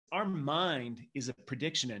our mind is a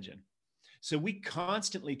prediction engine. So we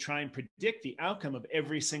constantly try and predict the outcome of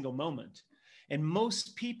every single moment. And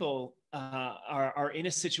most people are in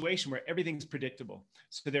a situation where everything's predictable.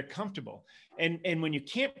 So they're comfortable. And when you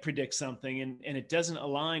can't predict something and it doesn't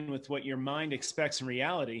align with what your mind expects in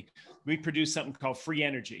reality, we produce something called free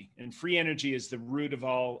energy. And free energy is the root of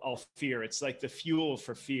all fear. It's like the fuel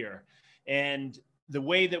for fear. And the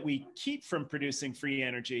way that we keep from producing free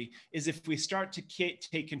energy is if we start to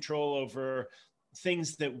take control over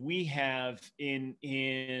things that we have in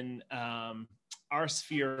our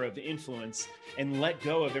sphere of influence and let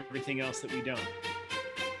go of everything else that we don't.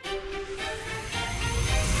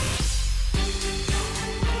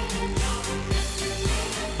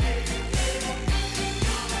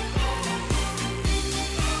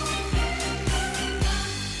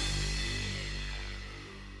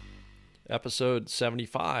 Episode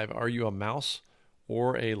 75, Are You a Mouse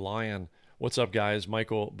or a Lion? What's up, guys?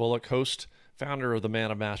 Michael Bullock, host, founder of the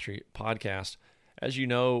Man of Mastery podcast. As you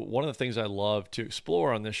know, one of the things I love to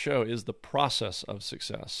explore on this show is the process of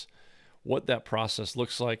success, what that process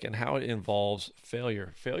looks like and how it involves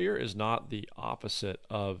failure. Failure is not the opposite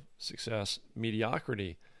of success.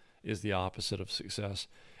 Mediocrity is the opposite of success.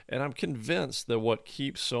 And I'm convinced that what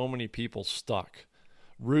keeps so many people stuck,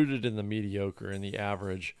 rooted in the mediocre and the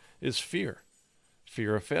average, is fear.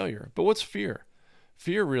 Fear of failure. But what's fear?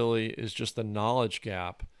 Fear really is just the knowledge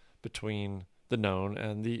gap between the known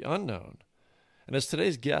and the unknown. And as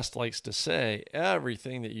today's guest likes to say,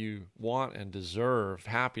 everything that you want and deserve,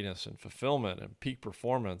 happiness and fulfillment and peak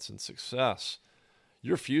performance and success,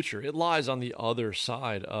 your future, it lies on the other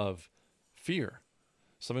side of fear.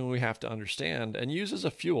 Something we have to understand and use as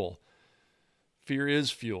a fuel. Fear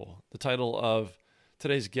is fuel. The title of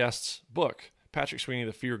today's guest's book, Patrick Sweeney,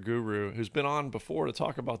 the Fear Guru, who's been on before to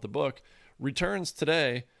talk about the book, returns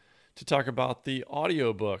today to talk about the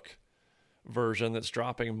audiobook version that's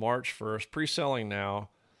dropping March 1st, pre-selling now.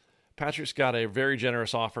 Patrick's got a very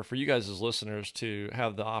generous offer for you guys as listeners to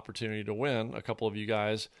have the opportunity to win, a couple of you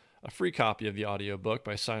guys, a free copy of the audiobook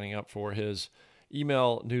by signing up for his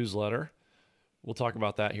email newsletter. We'll talk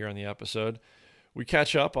about that here on the episode. We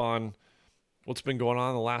catch up on what's been going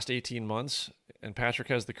on in the last 18 months, and Patrick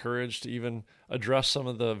has the courage to even address some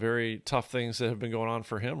of the very tough things that have been going on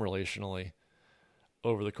for him relationally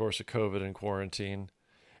over the course of COVID and quarantine.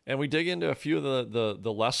 And we dig into a few of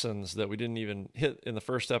the lessons that we didn't even hit in the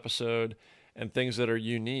first episode and things that are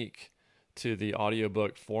unique to the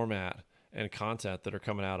audiobook format and content that are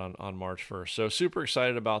coming out on March 1st. So super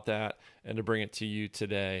excited about that and to bring it to you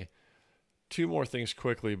today. Two more things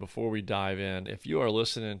quickly before we dive in. If you are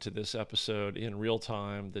listening to this episode in real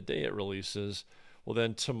time, the day it releases, well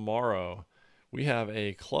then tomorrow we have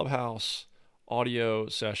a Clubhouse audio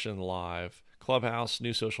session live. Clubhouse,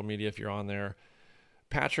 new social media if you're on there.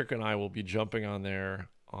 Patrick and I will be jumping on there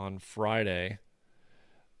on Friday.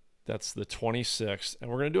 That's the 26th.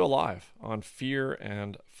 And we're going to do a live on fear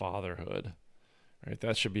and fatherhood. Right,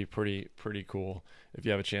 that should be pretty cool if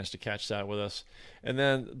you have a chance to catch that with us. And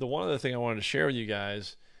then the one other thing I wanted to share with you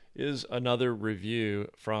guys is another review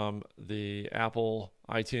from the Apple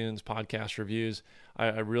iTunes podcast reviews.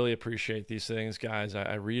 I really appreciate these things, guys.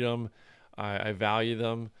 I read them. I value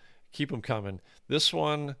them. Keep them coming. This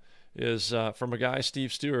one is from a guy,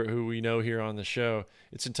 Steve Stewart, who we know here on the show.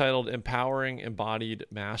 It's entitled Empowering Embodied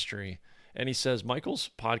Mastery. And he says,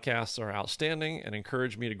 Michael's podcasts are outstanding and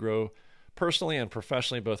encourage me to grow personally and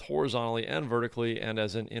professionally, both horizontally and vertically, and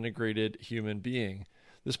as an integrated human being.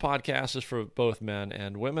 This podcast is for both men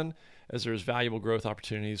and women, as there's valuable growth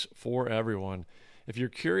opportunities for everyone. If you're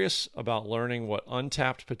curious about learning what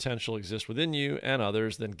untapped potential exists within you and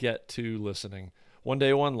others, then get to listening. One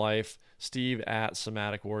Day, One Life, Steve at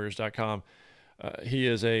somaticwarriors.com. He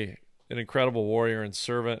is an incredible warrior and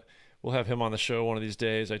servant. We'll have him on the show one of these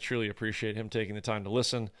days. I truly appreciate him taking the time to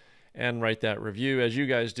listen and write that review, as you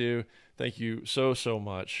guys do. Thank you so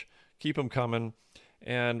much. Keep them coming.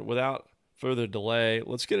 And without further delay,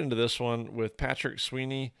 let's get into this one with Patrick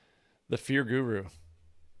Sweeney, the Fear Guru.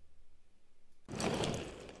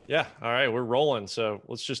 Yeah, all right, we're rolling. So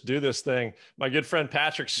let's just do this thing. My good friend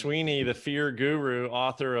Patrick Sweeney, the Fear Guru,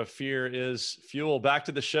 author of Fear is Fuel. Back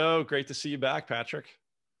to the show. Great to see you back, Patrick.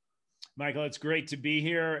 Michael, it's great to be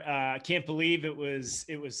here. I can't believe it was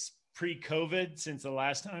pre-COVID since the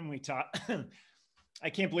last time we talked. I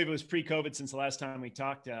can't believe it was pre-COVID since the last time we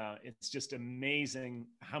talked. It's just amazing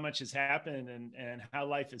how much has happened and how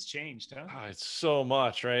life has changed, huh? Oh, it's so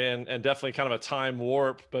much, right? And definitely kind of a time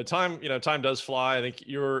warp, but time does fly. I think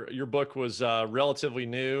your book was relatively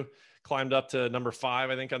new, climbed up to number 5,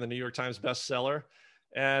 I think, on the New York Times bestseller.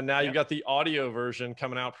 And now you've got the audio version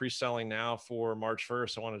coming out, pre-selling now for March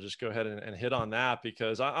 1st. I want to just go ahead and hit on that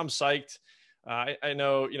because I'm psyched. I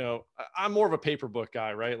know, I'm more of a paper book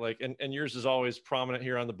guy, right? Like, and yours is always prominent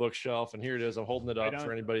here on the bookshelf. And here it is. I'm holding it up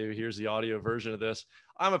for anybody who hears the audio version of this.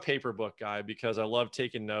 I'm a paper book guy because I love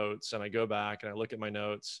taking notes, and I go back and I look at my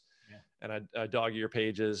notes and I dog ear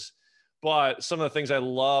pages. But some of the things I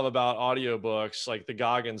love about audiobooks, like the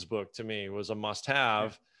Goggins book to me was a must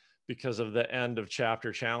have because of the end of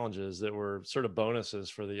chapter challenges that were sort of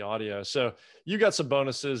bonuses for the audio. So you got some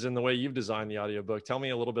bonuses in the way you've designed the audiobook. Tell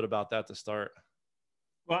me a little bit about that to start.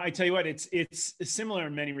 Well, I tell you what, it's similar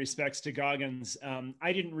in many respects to Goggins.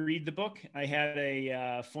 I didn't read the book. I had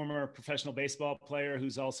a former professional baseball player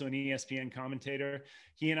who's also an ESPN commentator.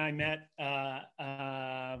 He and I met,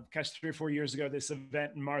 3 or 4 years ago, this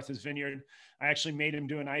event in Martha's Vineyard. I actually made him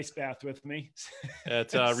do an ice bath with me.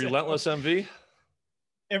 At Relentless MV?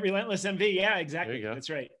 At Relentless MV, yeah, exactly. That's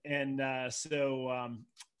right. And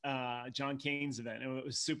John Kane's event. It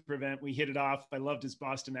was a super event. We hit it off. I loved his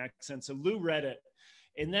Boston accent. So Lou read it.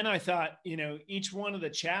 And then I thought, each one of the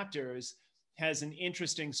chapters has an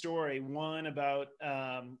interesting story. One about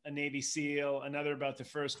a Navy SEAL, another about the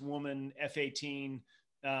first woman F-18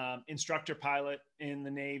 instructor pilot in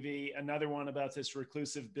the Navy, another one about this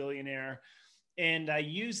reclusive billionaire. And I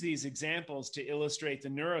use these examples to illustrate the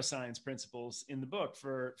neuroscience principles in the book.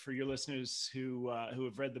 For your listeners who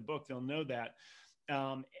have read the book, they'll know that.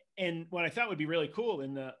 And what I thought would be really cool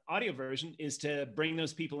in the audio version is to bring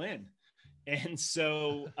those people in. And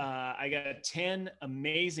so I got 10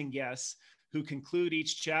 amazing guests who conclude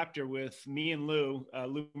each chapter with me and Lou.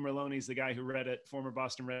 Lou Merloni's the guy who read it, former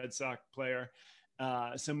Boston Red Sox player.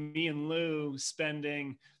 So me and Lou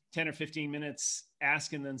spending 10 or 15 minutes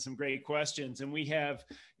asking them some great questions. And we have,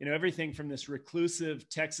 everything from this reclusive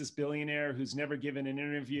Texas billionaire who's never given an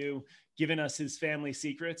interview, giving us his family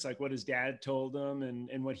secrets, like what his dad told him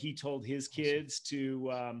and what he told his kids,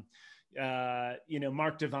 to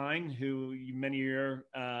Mark Devine, who many of your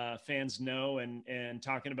fans know, and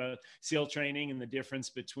talking about SEAL training and the difference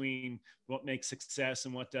between what makes success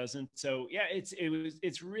and what doesn't. So yeah,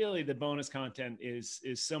 it's really, the bonus content is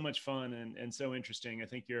so much fun and so interesting. I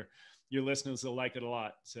think your listeners will like it a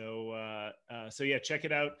lot. So yeah, check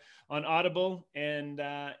it out on Audible and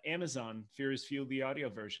Amazon. Fear is Fueled, the audio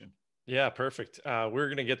version. Yeah, perfect. We're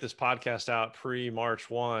going to get this podcast out pre-March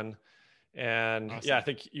 1. And awesome. Yeah, I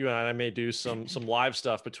think you and I may do some live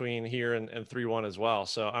stuff between here and 3/1 as well.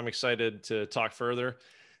 So I'm excited to talk further,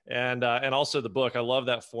 and also the book. I love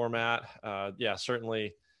that format. Yeah,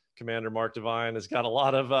 certainly Commander Mark Devine has got a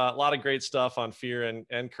lot of great stuff on fear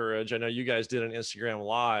and courage. I know you guys did an Instagram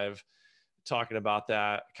live talking about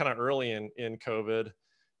that kind of early in COVID,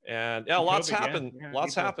 and yeah, lots happened.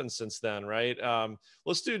 Lots happened since then, right?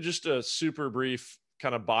 Let's do just a super brief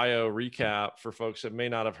kind of bio recap for folks that may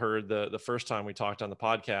not have heard the first time we talked on the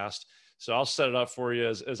podcast. So I'll set it up for you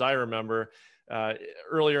as I remember.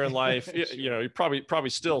 Earlier in life, sure. You're probably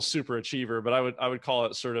still super achiever, but I would call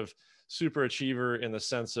it sort of super achiever in the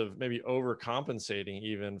sense of maybe overcompensating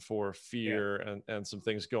even for fear and some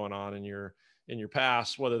things going on in your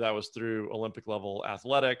past, whether that was through Olympic level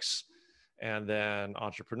athletics, and then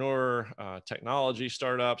entrepreneur, technology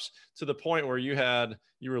startups, to the point where you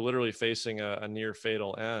were literally facing a near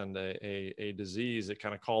fatal end, a disease that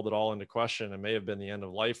kind of called it all into question and may have been the end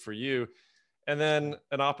of life for you. And then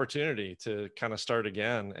an opportunity to kind of start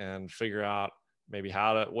again and figure out maybe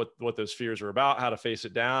what those fears were about, how to face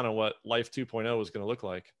it down, and what life 2.0 was going to look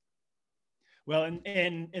like. Well,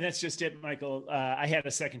 and that's just it, Michael. I had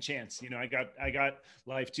a second chance. I got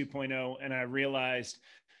life 2.0, and I realized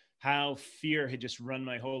how fear had just run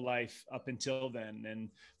my whole life up until then.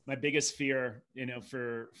 And my biggest fear,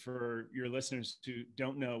 for your listeners who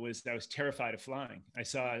don't know, was that I was terrified of flying. I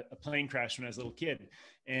saw a plane crash when I was a little kid,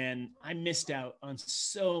 and I missed out on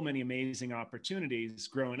so many amazing opportunities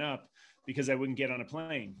growing up because I wouldn't get on a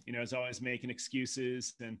plane. I was always making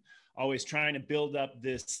excuses and always trying to build up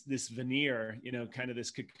this veneer, kind of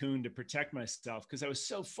this cocoon to protect myself, because I was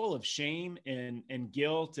so full of shame and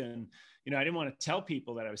guilt. And, I didn't want to tell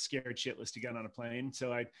people that I was scared shitless to get on a plane.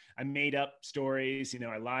 So I made up stories,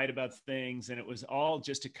 I lied about things, and it was all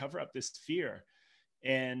just to cover up this fear.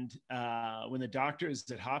 And when the doctors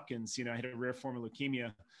at Hopkins, I had a rare form of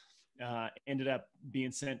leukemia, ended up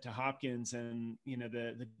being sent to Hopkins, and,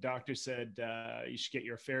 the doctor said, you should get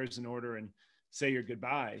your affairs in order and say your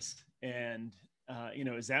goodbyes. And,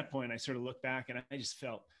 it was that point I sort of looked back, and I just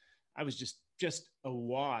felt I was just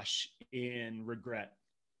awash in regret.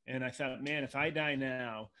 And I thought, man, if I die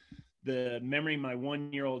now, the memory my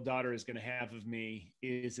 1-year-old daughter is going to have of me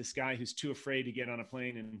is this guy who's too afraid to get on a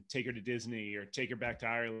plane and take her to Disney or take her back to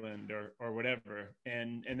Ireland or whatever.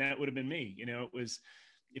 And that would have been me. You know, it was,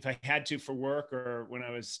 if I had to for work or when I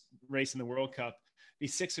was racing the World Cup, be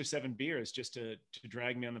 6 or 7 beers just to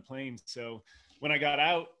drag me on the plane. So when I got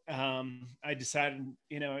out, I decided,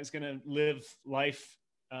 you know, I was going to live life.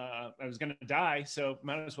 I was going to die, so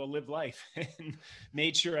might as well live life, and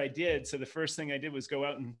made sure I did. So the first thing I did was go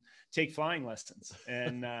out and take flying lessons.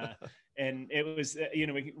 And it was, you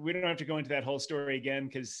know, we don't have to go into that whole story again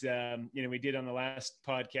because, you know, we did on the last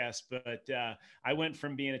podcast, but I went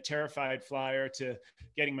from being a terrified flyer to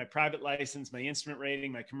getting my private license, my instrument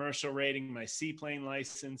rating, my commercial rating, my seaplane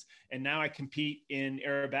license. And now I compete in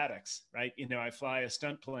aerobatics, right? You know, I fly a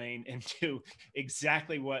stunt plane and do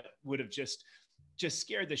exactly what would have just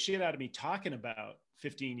scared the shit out of me talking about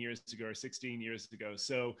 15 years ago or 16 years ago.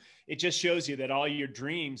 So it just shows you that all your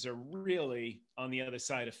dreams are really on the other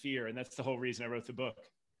side of fear. And that's the whole reason I wrote the book.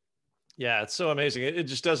 Yeah, it's so amazing. It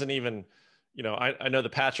just doesn't even, you know, I know the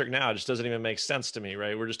Patrick now, it just doesn't even make sense to me,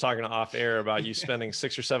 right? We're just talking off air about you spending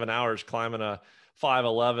 6 or 7 hours climbing a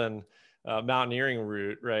 511 mountaineering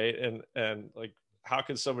route, right? And like, how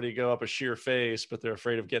can somebody go up a sheer face, but they're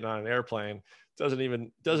afraid of getting on an airplane? Doesn't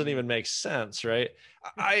even make sense, right?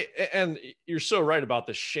 And you're so right about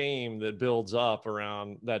the shame that builds up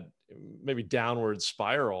around that maybe downward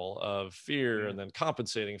spiral of fear, and then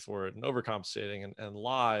compensating for it and overcompensating and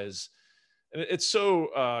lies. And it's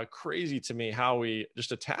so crazy to me how we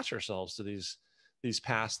just attach ourselves to these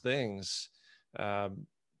past things.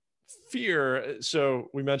 Fear. So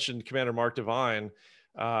we mentioned Commander Mark Devine.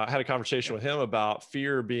 Had a conversation with him about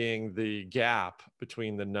fear being the gap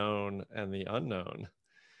between the known and the unknown.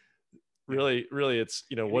 Really, it's,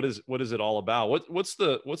 you know, what is it all about? What's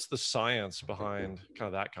the science behind kind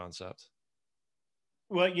of that concept?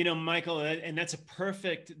 Well, you know, Michael, and that's a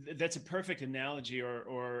perfect analogy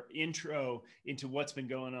or intro into what's been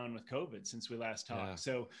going on with COVID since we last talked. Yeah.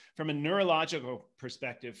 So from a neurological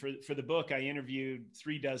perspective, for the book, I interviewed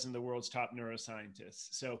 36 of the world's top neuroscientists.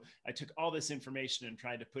 So I took all this information and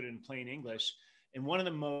tried to put it in plain English. And one of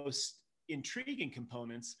the most intriguing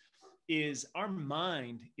components is our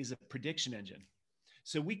mind is a prediction engine.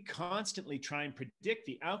 So we constantly try and predict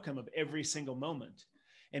the outcome of every single moment.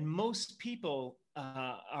 And most people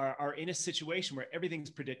are in a situation where everything's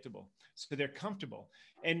predictable. So they're comfortable.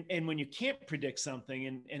 And when you can't predict something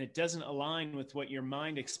and it doesn't align with what your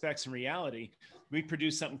mind expects in reality, we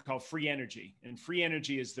produce something called free energy. And free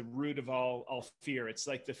energy is the root of all fear. It's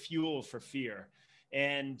like the fuel for fear.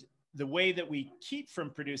 And the way that we keep from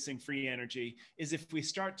producing free energy is if we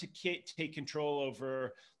start to take control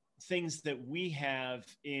over things that we have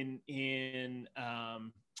in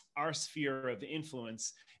our sphere of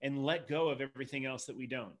influence and let go of everything else that we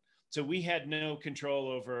don't. So we had no control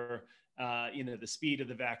over, you know, the speed of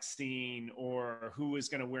the vaccine or who was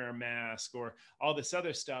going to wear a mask or all this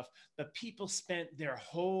other stuff. But people spent their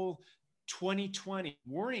whole 2020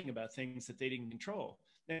 worrying about things that they didn't control.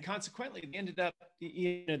 And consequently, they ended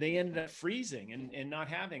up freezing and not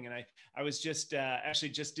having. And I was just actually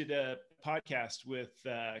just did a podcast with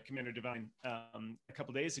Commander Devine a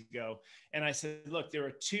couple of days ago. And I said, look,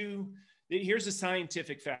 here's a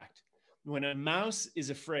scientific fact. When a mouse is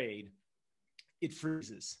afraid, it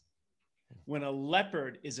freezes. When a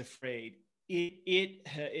leopard is afraid,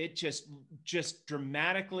 it just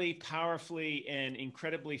dramatically, powerfully, and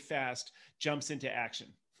incredibly fast jumps into action.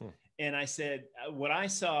 And I said, what I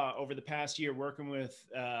saw over the past year working with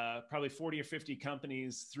probably 40 or 50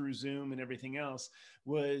 companies through Zoom and everything else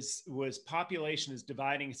was population is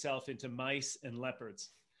dividing itself into mice and leopards.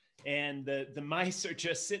 And the mice are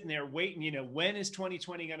just sitting there waiting, you know, when is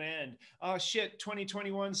 2020 going to end? Oh, shit,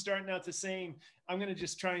 2021 starting out the same. I'm going to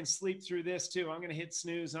just try and sleep through this too. I'm going to hit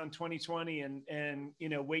snooze on 2020 and, you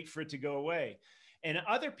know, wait for it to go away. And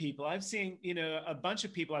other people I've seen, you know, a bunch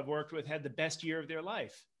of people I've worked with had the best year of their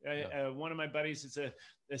life. One of my buddies is a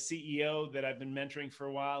CEO that I've been mentoring for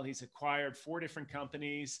a while. He's acquired 4 different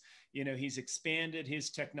companies. You know, he's expanded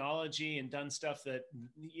his technology and done stuff that,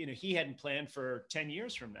 you know, he hadn't planned for 10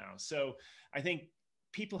 years from now. So I think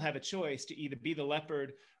people have a choice to either be the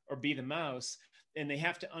leopard or be the mouse. And they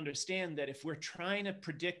have to understand that if we're trying to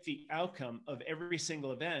predict the outcome of every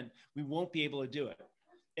single event, we won't be able to do it.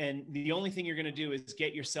 And the only thing you're going to do is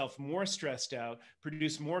get yourself more stressed out,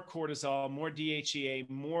 produce more cortisol, more DHEA,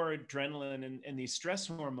 more adrenaline, and these stress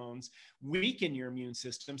hormones weaken your immune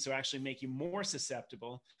system. So actually make you more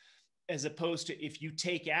susceptible. as opposed to if you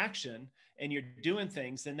take action and you're doing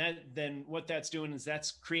things, then what that's doing is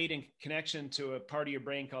that's creating connection to a part of your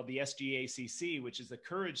brain called the SGACC, which is the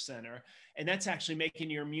courage center. And that's actually making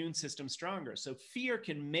your immune system stronger. So fear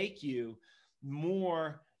can make you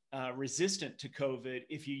more resistant to COVID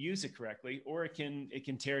if you use it correctly, or it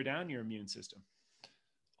can tear down your immune system.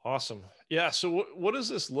 Awesome. Yeah. So what does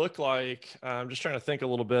this look like? I'm just trying to think a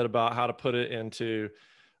little bit about how to put it into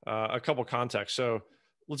a couple contexts. So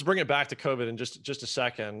let's bring it back to COVID in just a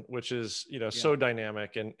second, which is, so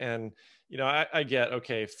dynamic. And, I get,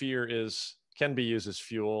 okay, fear can be used as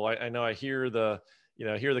fuel. I know I hear the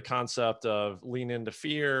concept of lean into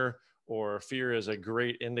fear, or fear is a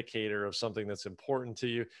great indicator of something that's important to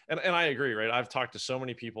you. And I agree, right? I've talked to so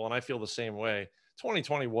many people and I feel the same way.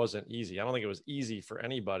 2020 wasn't easy. I don't think it was easy for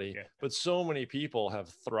anybody, but so many people have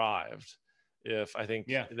thrived if I think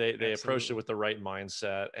they approached it with the right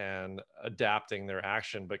mindset and adapting their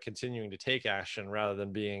action, but continuing to take action rather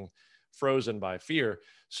than being frozen by fear.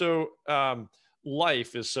 So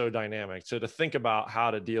life is so dynamic. So to think about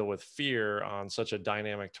how to deal with fear on such a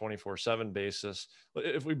dynamic 24/7 basis,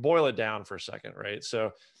 if we boil it down for a second, right?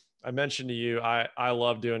 So I mentioned to you, I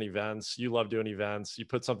love doing events. You love doing events. You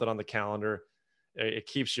put something on the calendar, it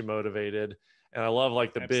keeps you motivated. And I love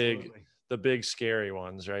like the big scary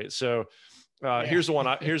ones, right? So here's the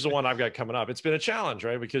one I've got coming up. It's been a challenge,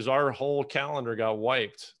 right? Because our whole calendar got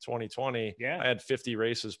wiped 2020. I had 50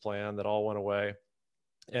 races planned that all went away.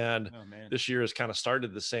 And this year has kind of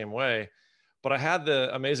started the same way. But I had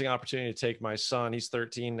the amazing opportunity to take my son, he's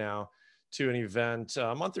 13 now, to an event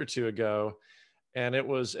a month or two ago. And it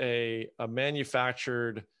was a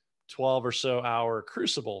manufactured 12 or so hour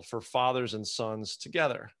crucible for fathers and sons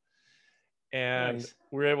together. And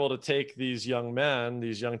we're able to take these young men,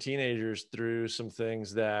 these young teenagers through some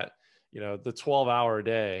things that, the 12-hour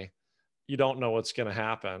day, you don't know what's going to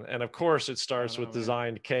happen. And of course it starts with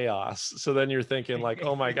designed chaos. So then you're thinking like,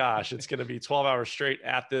 oh my gosh, it's going to be 12 hours straight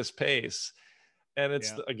at this pace. And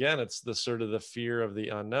it's it's the sort of the fear of the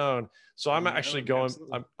unknown. So I'm actually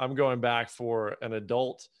I'm going back for an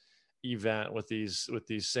adult event with these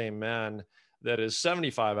same men that is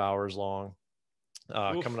 75 hours long,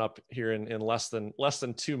 coming up here in less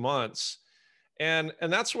than 2 months. And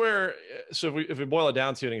that's where, so if we boil it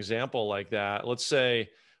down to an example like that, let's say,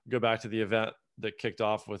 go back to the event that kicked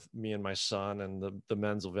off with me and my son, and the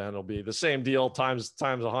men's event will be the same deal times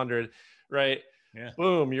 100, right?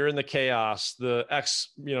 Boom, you're in the chaos. The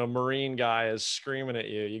Marine guy is screaming at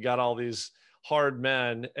you. You got all these hard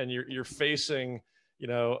men and you're facing,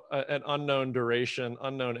 an unknown duration,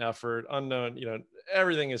 unknown effort, unknown,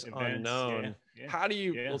 everything is unknown. How do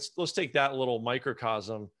you, let's take that little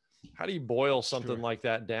microcosm. How do you boil something like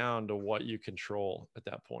that down to what you control at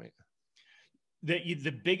that point?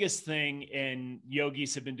 The biggest thing, and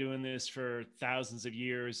yogis have been doing this for thousands of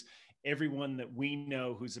years, everyone that we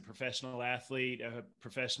know who's a professional athlete, a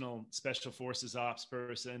professional special forces ops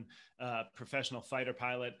person, professional fighter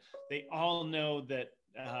pilot, they all know that,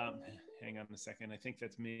 hang on a second, I think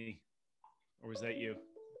that's me. Or was that you?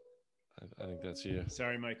 I think that's you.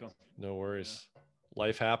 Sorry, Michael. No worries.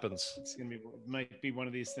 Life happens. It's might be one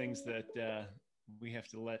of these things that we have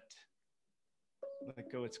to let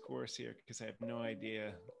go its course here, because I have no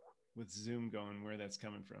idea with Zoom going where that's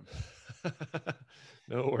coming from.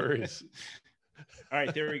 No worries. All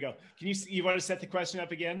right, there we go. You want to set the question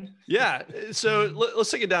up again? Yeah. So let's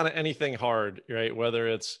take it down to anything hard, right? Whether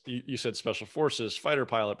it's, you said special forces, fighter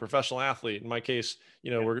pilot, professional athlete. In my case,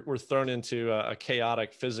 we're thrown into a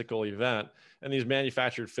chaotic physical event, and these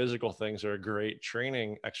manufactured physical things are a great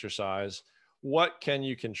training exercise. What can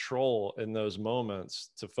you control in those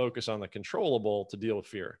moments to focus on the controllable to deal with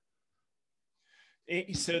fear?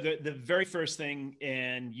 So the very first thing,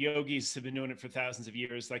 and yogis have been doing it for thousands of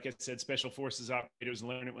years. Like I said, special forces operators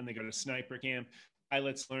learn it when they go to sniper camp.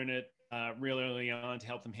 Pilots learn it real early on to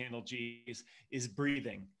help them handle Gs, is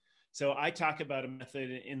breathing. So I talk about a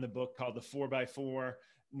method in the book called the 4x4.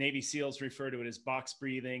 Navy SEALs refer to it as box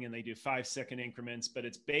breathing, and they do 5-second increments, but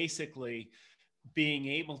it's basically being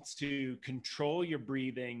able to control your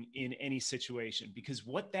breathing in any situation, because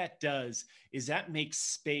what that does is that makes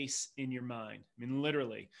space in your mind. I mean,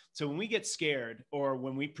 literally. So when we get scared, or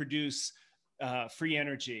when we produce free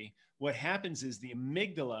energy, what happens is the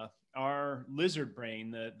amygdala, our lizard brain,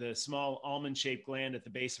 the small almond-shaped gland at the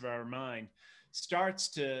base of our mind, starts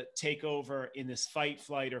to take over in this fight,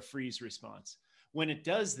 flight, or freeze response. When it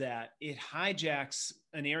does that, it hijacks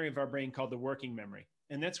an area of our brain called the working memory.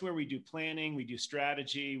 And that's where we do planning, we do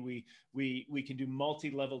strategy, we can do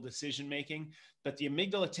multi-level decision making. But the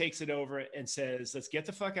amygdala takes it over and says, let's get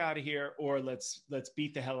the fuck out of here, or let's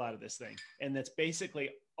beat the hell out of this thing. And that's basically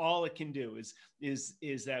all it can do is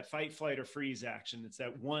that fight, flight, or freeze action. It's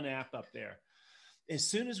that one app up there. As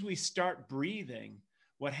soon as we start breathing,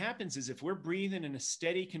 what happens is if we're breathing in a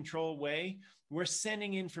steady, controlled way, we're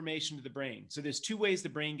sending information to the brain. So there's two ways the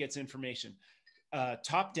brain gets information.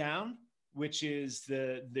 Top down, which is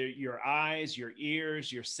your eyes, your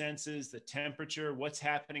ears, your senses, the temperature, what's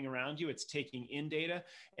happening around you. It's taking in data.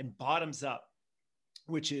 And bottoms up,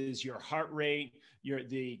 which is your heart rate,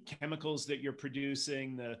 the chemicals that you're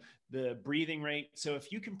producing, the breathing rate. So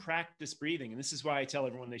if you can practice breathing, and this is why I tell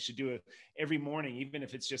everyone they should do it every morning, even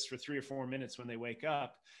if it's just for 3 or 4 minutes when they wake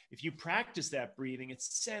up. If you practice that breathing, it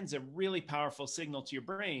sends a really powerful signal to your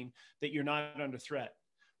brain that you're not under threat.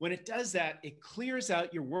 When it does that, it clears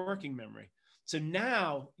out your working memory. So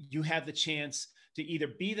now you have the chance to either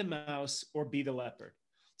be the mouse or be the leopard.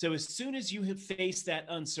 So as soon as you have faced that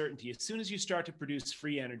uncertainty, as soon as you start to produce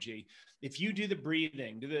free energy, if you do the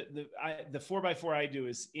breathing, the 4x4 I do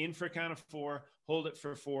is in for a count of 4, hold it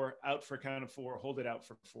for 4, out for a count of 4, hold it out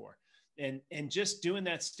for 4. And just doing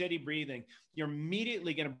that steady breathing, you're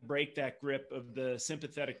immediately going to break that grip of the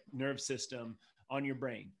sympathetic nerve system on your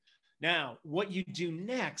brain. Now, what you do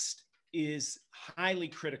next is highly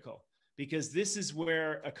critical, because this is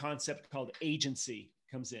where a concept called agency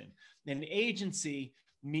comes in. And agency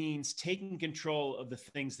means taking control of the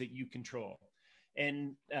things that you control.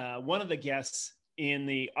 And one of the guests in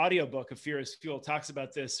the audiobook of Fear is Fuel talks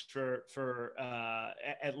about this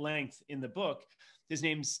at length in the book. His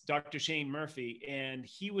name's Dr. Shane Murphy, and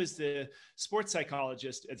he was the sports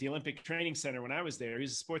psychologist at the Olympic Training Center when I was there. He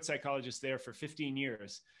was a sports psychologist there for 15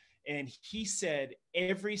 years. And he said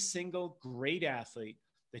every single great athlete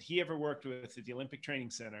that he ever worked with at the Olympic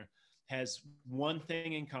Training Center has one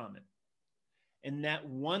thing in common. And that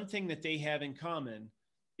one thing that they have in common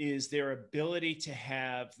is their ability to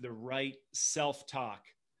have the right self-talk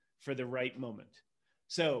for the right moment.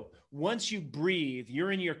 So once you breathe,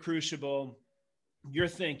 you're in your crucible, you're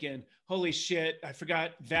thinking, holy shit, I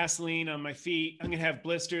forgot Vaseline on my feet. I'm going to have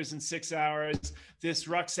blisters in 6 hours. This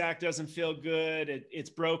rucksack doesn't feel good. It's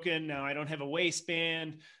broken. Now I don't have a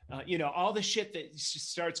waistband. All the shit that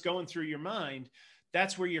starts going through your mind.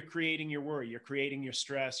 That's where you're creating your worry. You're creating your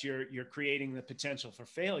stress. You're creating the potential for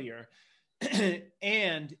failure.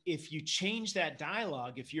 And if you change that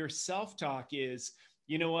dialogue, if your self-talk is,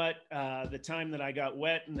 you know what, the time that I got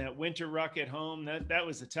wet in that winter ruck at home, that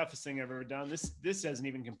was the toughest thing I've ever done. This doesn't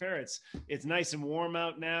even compare. It's nice and warm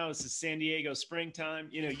out now. This is San Diego springtime.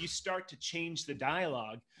 You start to change the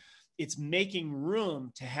dialogue. It's making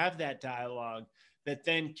room to have that dialogue that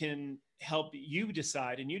then can help you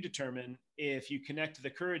decide and you determine if you connect to the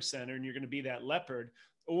courage center and you're going to be that leopard,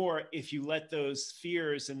 or if you let those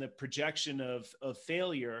fears and the projection of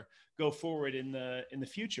failure go forward in the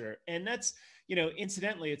future. And that's,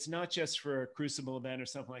 incidentally, it's not just for a crucible event or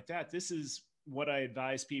something like that. This is what I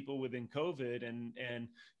advise people within COVID, and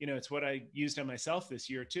it's what I used on myself this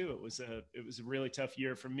year too. It was a really tough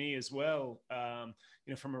year for me as well,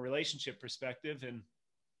 from a relationship perspective, and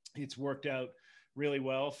it's worked out really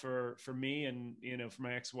well for me and for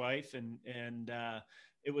my ex-wife, and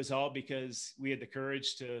it was all because we had the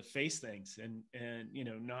courage to face things and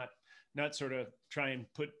not sort of try and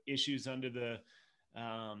put issues under the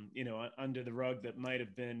under the rug that might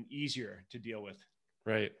have been easier to deal with.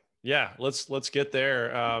 Right. Yeah. Let's get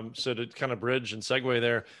there. So to kind of bridge and segue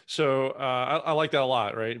there. So I like that a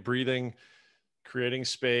lot, right? Breathing, creating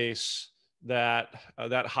space, that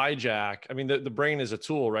hijack. I mean, the brain is a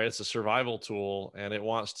tool, right? It's a survival tool, and it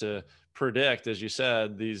wants to predict, as you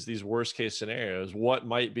said, these worst case scenarios, what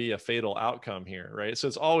might be a fatal outcome here, right? So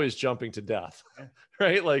it's always jumping to death,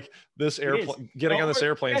 right? Like this airplane, getting on this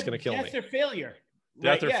airplane is going to kill me. Death or failure.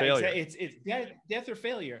 Death or failure. It's death or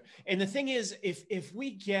failure. And the thing is, if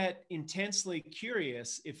we get intensely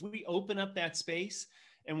curious, if we open up that space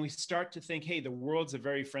and we start to think, hey, the world's a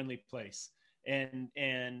very friendly place. And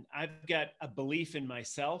I've got a belief in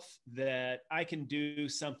myself that I can do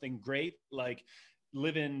something great, like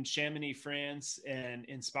live in Chamonix, France, and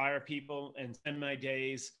inspire people and spend my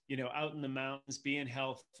days, out in the mountains, being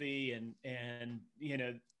healthy, and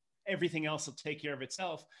everything else will take care of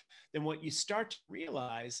itself. Then what you start to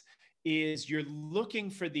realize is you're looking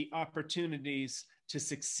for the opportunities to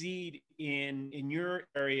succeed in your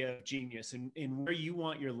area of genius and in where you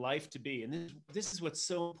want your life to be. And this is what's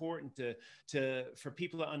so important for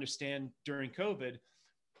people to understand during COVID.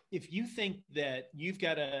 if you think that you've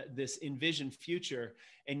got this envisioned future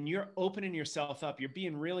and you're opening yourself up, you're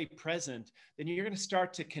being really present, then you're going to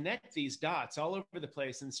start to connect these dots all over the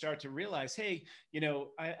place and start to realize, hey,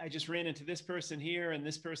 I just ran into this person here and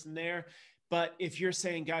this person there. But if you're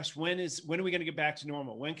saying, gosh, when are we going to get back to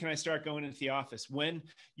normal? When can I start going into the office? When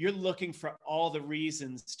you're looking for all the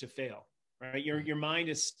reasons to fail, right? Your mind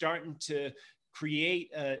is starting to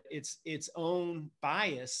create its own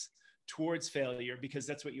bias towards failure because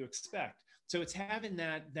that's what you expect. So it's having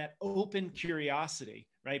that open curiosity,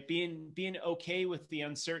 right? Being okay with the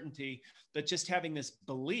uncertainty, but just having this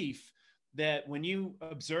belief that when you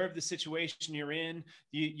observe the situation you're in,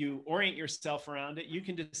 you orient yourself around it, you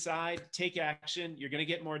can decide, take action, you're going to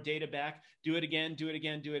get more data back, do it again, do it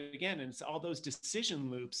again, do it again. And it's all those decision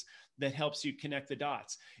loops that helps you connect the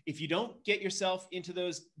dots. If you don't get yourself into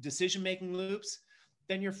those decision-making loops,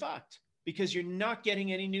 then you're fucked because you're not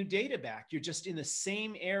getting any new data back. You're just in the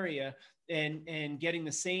same area and getting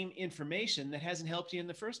the same information that hasn't helped you in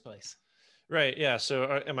the first place. Right. Yeah.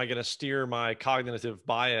 So am I going to steer my cognitive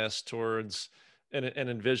bias towards an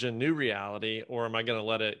envisioned new reality, or am I going to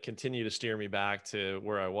let it continue to steer me back to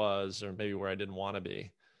where I was, or maybe where I didn't want to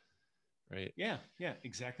be? Right. Yeah. Yeah.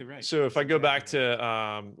 Exactly right. So if I go back exactly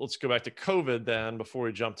to, let's go back to COVID then, before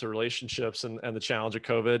we jump to relationships and the challenge of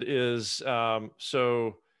COVID is,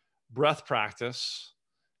 so breath practice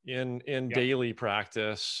in Yep. daily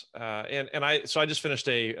practice. So I just finished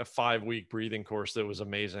a 5-week breathing course that was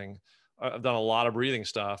amazing. I've done a lot of breathing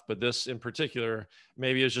stuff, but this in particular,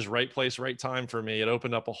 maybe is just right place, right time for me. It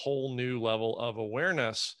opened up a whole new level of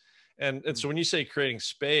awareness. And so when you say creating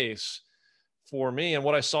space for me, and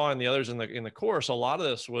what I saw in the others in the course, a lot of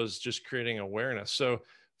this was just creating awareness. So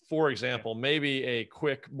for example, maybe a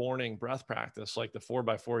quick morning breath practice, like the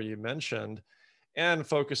 4x4 you mentioned, and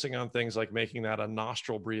focusing on things like making that a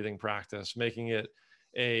nostril breathing practice, making it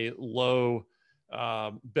a low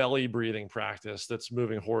belly breathing practice that's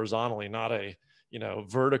moving horizontally, not a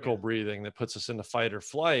vertical breathing that puts us into fight or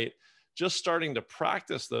flight. Just starting to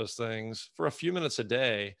practice those things for a few minutes a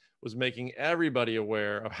day was making everybody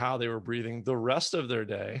aware of how they were breathing the rest of their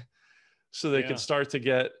day, so they could start to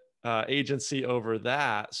get agency over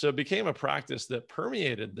that. So it became a practice that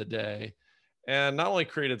permeated the day, and not only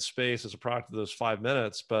created space as a product of those 5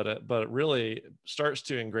 minutes, but it really starts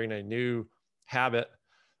to ingrain a new habit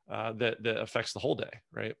that affects the whole day,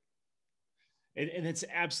 right? And it's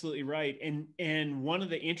absolutely right. And one of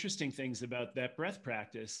the interesting things about that breath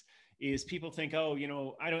practice is people think, oh,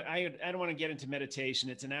 I don't want to get into meditation.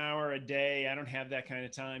 It's an hour a day. I don't have that kind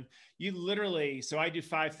of time. You literally, so I do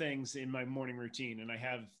 5 things in my morning routine, and I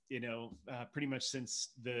have, pretty much since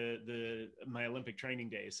my Olympic training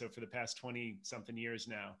days. So for the past 20 something years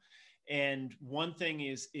now. And one thing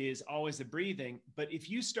is always the breathing. But if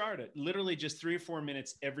you start it literally just 3 or 4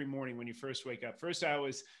 minutes every morning when you first wake up, first I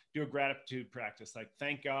always do a gratitude practice, like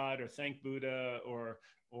thank God or thank Buddha or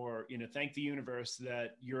thank the universe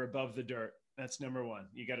that you're above the dirt. That's number one.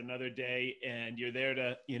 You got another day and you're there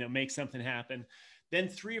to, make something happen. Then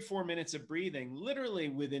 3 or 4 minutes of breathing, literally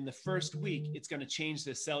within the first week, it's going to change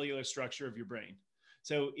the cellular structure of your brain.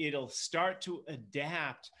 So it'll start to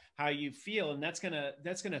adapt how you feel. And that's going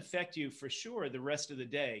to affect you for sure the rest of the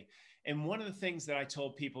day. And one of the things that I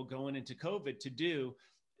told people going into COVID to do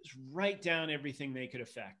is write down everything they could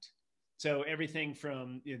affect. So everything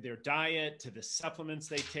from their diet to the supplements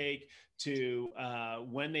they take to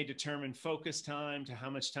when they determine focus time, to how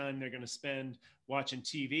much time they're going to spend watching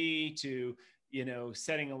TV, to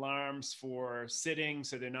setting alarms for sitting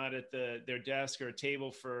so they're not at their desk or a table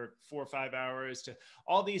for 4 or 5 hours, to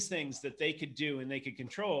all these things that they could do and they could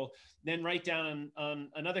control. Then write down on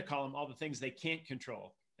another column all the things they can't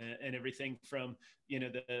control, and everything from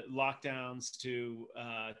the lockdowns to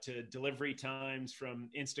delivery times, from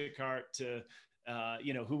Instacart to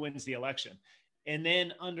who wins the election. And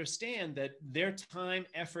then understand that their time,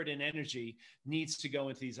 effort, and energy needs to go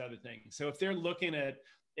into these other things. So if they're looking at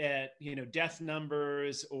death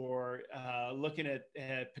numbers or looking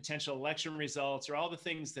at potential election results or all the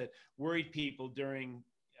things that worried people during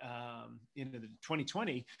the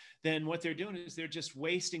 2020, then what they're doing is they're just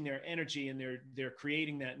wasting their energy, and they're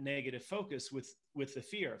creating that negative focus with the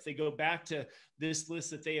fear. If they go back to this list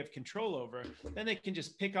that they have control over, then they can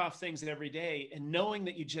just pick off things every day. And knowing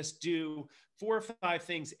that you just do 4 or 5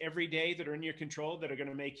 things every day that are in your control, that are going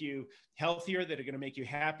to make you healthier, that are going to make you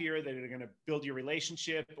happier, that are going to build your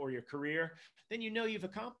relationship or your career, then you've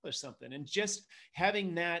accomplished something. And just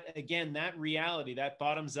having that, again, that reality, that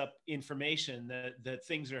bottoms up information that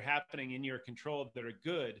things are happening in your control that are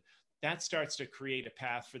good, that starts to create a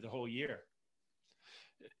path for the whole year.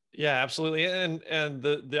 Yeah, absolutely. And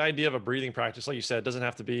the idea of a breathing practice, like you said, doesn't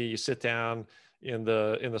have to be you sit down in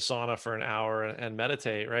the sauna for an hour and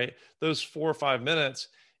meditate, right? Those 4 or 5 minutes,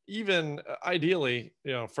 even ideally,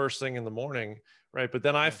 first thing in the morning, right? But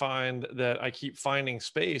then I Yeah. find that I keep finding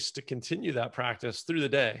space to continue that practice through the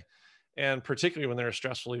day. And particularly when there are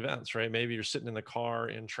stressful events, right? Maybe you're sitting in the car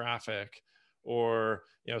in traffic, or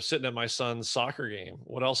sitting at my son's soccer game.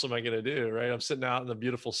 What else am I going to do, right? I'm sitting out in the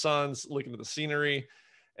beautiful sun, looking at the scenery,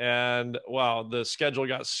 and wow, the schedule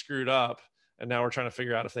got screwed up, and now we're trying to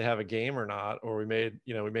figure out if they have a game or not, or we made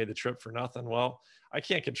the trip for nothing. Well, I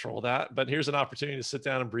can't control that, but here's an opportunity to sit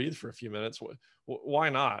down and breathe for a few minutes. Why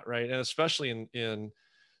not, right? And especially in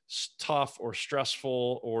tough or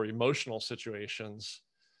stressful or emotional situations.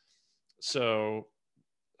 So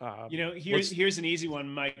let's Here's an easy one,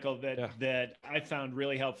 Michael, that yeah, that I found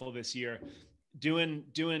really helpful this year. Doing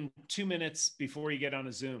 2 minutes before you get on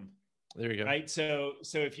a Zoom. there you go. Right. So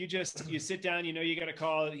if you sit down, you got a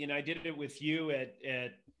call, I did it with you at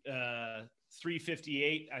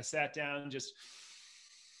 3:58. I sat down, just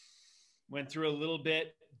went through a little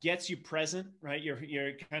bit, gets you present, right?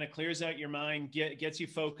 You're kind of clears out your mind, gets you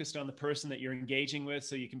focused on the person that you're engaging with,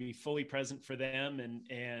 so you can be fully present for them,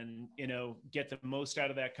 and get the most out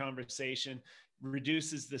of that conversation,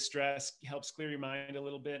 reduces the stress, helps clear your mind a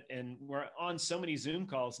little bit. And we're on so many Zoom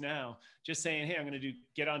calls now, just saying, hey, I'm going to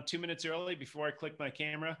get on 2 minutes early before I click my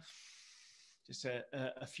camera. Just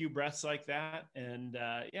a few breaths like that. And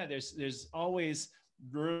yeah, there's always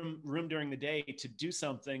room during the day to do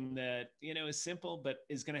something that is simple but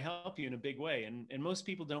is going to help you in a big way. And most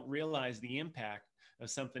people don't realize the impact of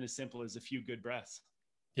something as simple as a few good breaths.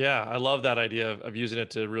 Yeah, I love that idea of using it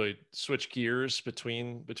to really switch gears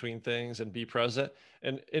between things and be present,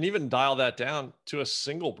 and even dial that down to a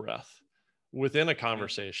single breath within a Yeah.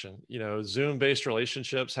 conversation. Zoom-based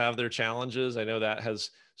relationships have their challenges. I know that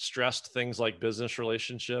has stressed things like business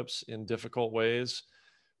relationships in difficult ways.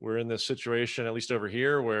 We're in this situation, at least over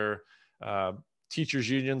here, where uh, teachers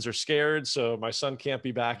unions are scared. So my son can't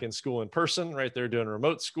be back in school in person, right? They're doing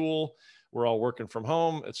remote school. We're all working from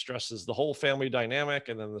home. It stresses the whole family dynamic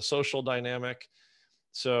and then the social dynamic.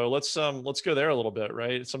 So let's go there a little bit,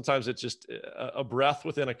 right? Sometimes it's just a breath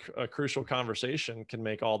within a crucial conversation can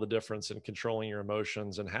make all the difference in controlling your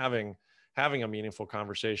emotions and having a meaningful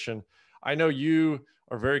conversation. I know you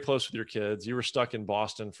are very close with your kids. You were stuck in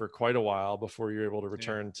Boston for quite a while before you were able to Yeah.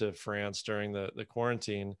 return to France during the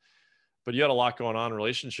quarantine, but you had a lot going on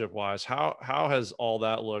relationship wise. How has all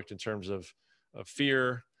that looked in terms of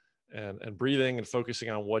fear and breathing and focusing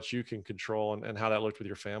on what you can control, and how that looked with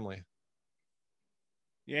your family?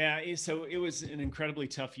 Yeah, so it was an incredibly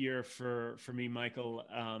tough year for me, Michael.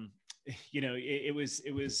 It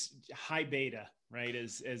was high beta, right?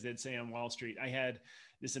 As they'd say on Wall Street. I had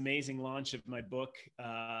this amazing launch of my book,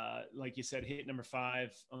 like you said, hit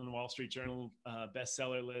 #5 on the Wall Street Journal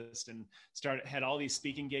bestseller list, and had all these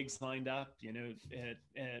speaking gigs lined up, at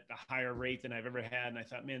a higher rate than I've ever had. And I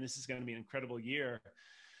thought, man, this is going to be an incredible year.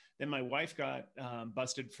 Then my wife got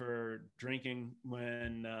busted for drinking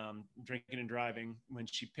and driving when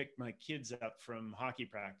she picked my kids up from hockey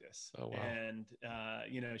practice. Oh, wow. And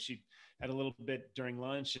she had a little bit during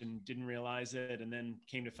lunch and didn't realize it, and then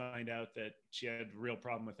came to find out that she had a real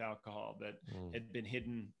problem with alcohol that had been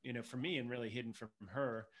hidden, from me, and really hidden from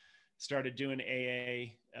her. Started doing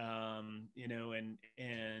AA,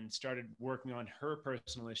 and started working on her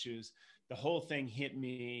personal issues. The whole thing hit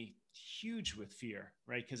me huge with fear,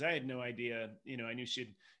 right? Because I had no idea. I knew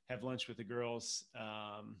she'd have lunch with the girls,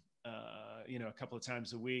 a couple of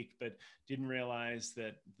times a week, but didn't realize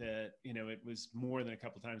that it was more than a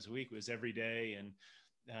couple of times a week. It was every day, and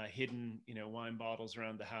hidden wine bottles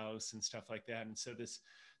around the house and stuff like that. And so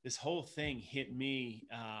this whole thing hit me.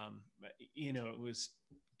 It was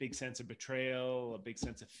a big sense of betrayal, a big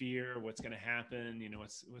sense of fear. What's going to happen?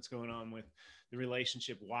 What's going on with the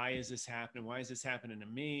relationship? Why is this happening? Why is this happening to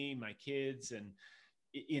me, my kids? And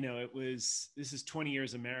this is 20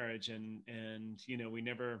 years of marriage, and we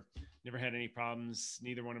never had any problems.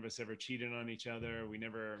 Neither one of us ever cheated on each other. We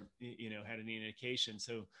never had any indication.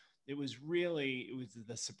 So it was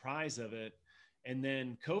the surprise of it. And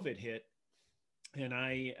then COVID hit, and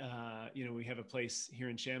we have a place here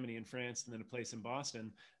in Chamonix in France, and then a place in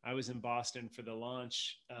Boston. I was in Boston for the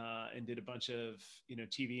launch, and did a bunch of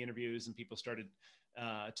TV interviews, and people started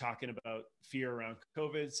talking about fear around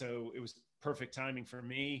COVID. So it was perfect timing for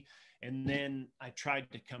me. And then I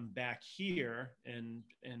tried to come back here and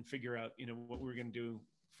figure out what we were going to do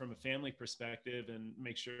from a family perspective, and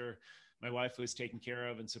make sure my wife was taken care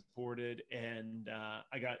of and supported. And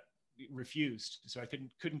I got refused, so I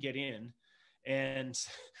couldn't get in. And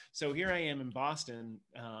so here I am in Boston,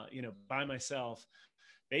 by myself,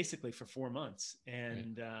 basically for 4 months,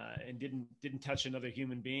 and didn't touch another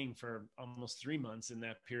human being for almost 3 months in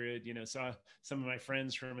that period. Saw some of my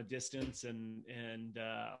friends from a distance, and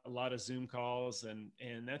a lot of Zoom calls and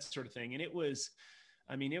that sort of thing. And it was,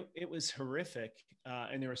 it was horrific.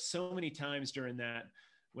 And there were so many times during that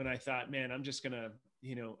when I thought, man, I'm just gonna,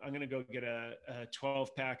 I'm going to go get a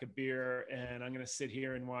 12 pack of beer, and I'm going to sit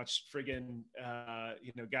here and watch friggin',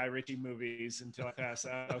 Guy Ritchie movies until I pass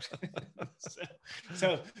out.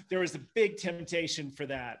 so there was a big temptation for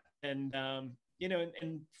that. And,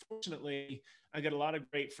 and fortunately I got a lot of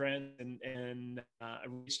great friends, and I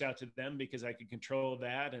reached out to them because I could control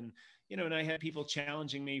that. And, and I had people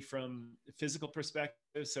challenging me from the physical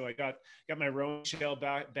perspective. So I got my rowing shell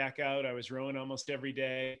back out. I was rowing almost every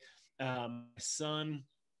day. My son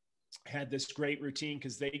had this great routine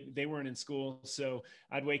because they weren't in school. So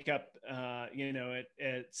I'd wake up, at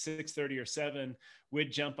 6:30 or 7,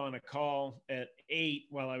 we'd jump on a call at 8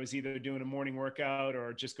 while I was either doing a morning workout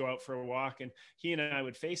or just go out for a walk. And he and I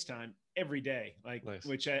would FaceTime every day, nice.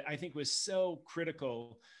 Which I think was so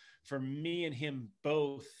critical for me and him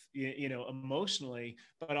both, emotionally,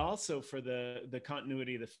 but also for the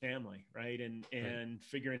continuity of the family. Right. And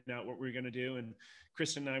figuring out what we're going to do. And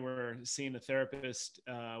Kristen and I were seeing a therapist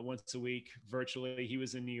once a week virtually. He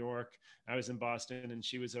was in New York, I was in Boston, and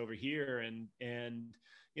she was over here. And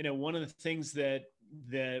one of the things that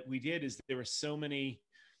we did is there were so many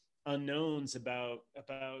unknowns about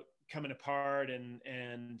coming apart, and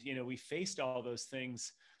we faced all those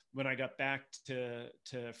things. When I got back to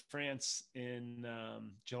France in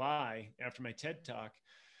July after my TED Talk,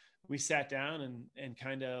 we sat down and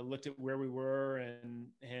kind of looked at where we were,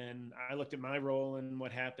 and I looked at my role and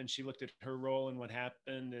what happened. She looked at her role and what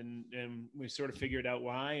happened, and we sort of figured out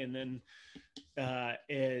why. And then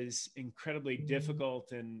as incredibly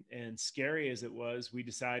difficult and scary as it was, we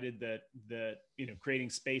decided that creating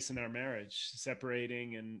space in our marriage,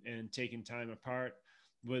 separating and taking time apart,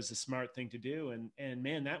 was a smart thing to do. And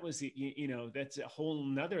man, that was, that's a whole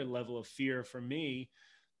nother level of fear for me,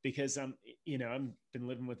 because I've been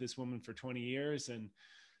living with this woman for 20 years, and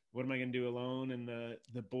what am I going to do alone? And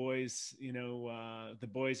the boys, the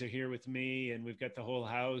boys are here with me, and we've got the whole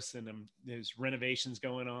house, and there's renovations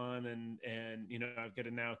going on, and I've got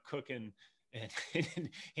to now cook and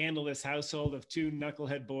handle this household of 2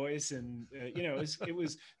 knucklehead boys. And, it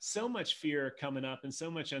was so much fear coming up and so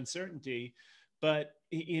much uncertainty. But,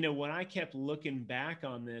 when I kept looking back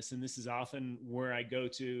on this, and this is often where I go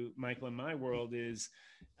to, Michael, in my world, is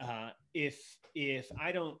if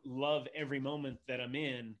I don't love every moment that I'm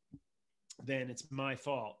in, then it's my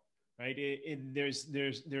fault, right?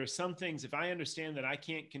 There are some things, if I understand that I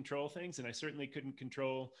can't control things, and I certainly couldn't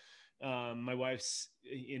control my wife's,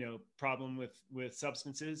 problem with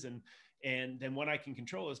substances, and then what I can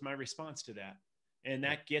control is my response to that. And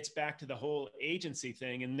that gets back to the whole agency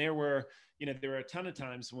thing. And there were a ton of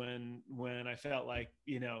times when I felt like,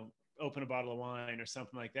 open a bottle of wine or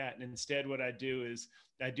something like that. And instead what I do is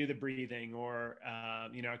I do the breathing, or,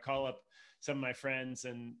 I call up some of my friends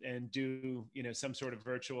and do, some sort of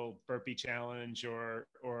virtual burpee challenge, or,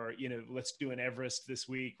 let's do an Everest this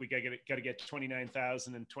week. We got to get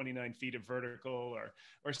 29,029 feet of vertical,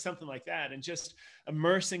 or something like that. And just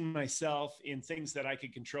immersing myself in things that I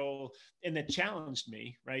could control and that challenged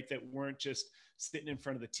me, right? That weren't just sitting in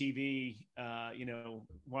front of the TV,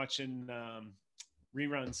 watching,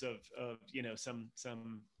 reruns of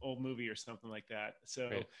some old movie or something like that. So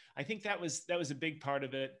right. I think that was a big part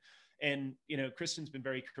of it. And Kristen's been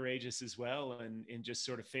very courageous as well, and in just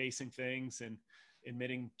sort of facing things and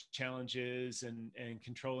admitting challenges and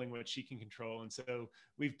controlling what she can control. And so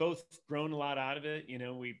we've both grown a lot out of it.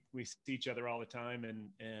 We see each other all the time,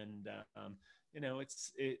 and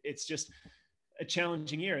it's just a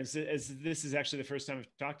challenging year, as this is actually the first time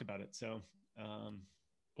we've talked about it. So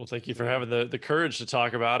well, thank you for having the courage to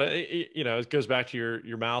talk about it. It goes back to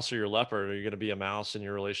your mouse or your leopard. Are you going to be a mouse in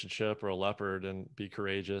your relationship, or a leopard, and be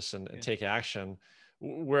courageous and take action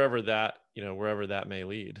wherever that may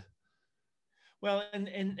lead? Well,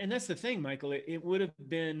 and that's the thing, Michael. It would have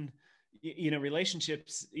been,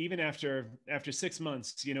 relationships, even after 6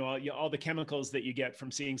 months, all the chemicals that you get from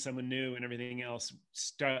seeing someone new and everything else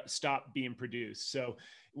stop being produced. So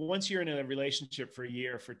once you're in a relationship for a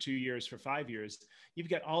year, for 2 years, for 5 years, you've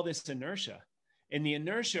got all this inertia. And the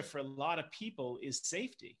inertia for a lot of people is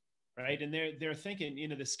safety, right? And they're thinking,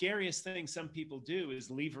 the scariest thing some people do is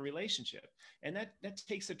leave a relationship. And that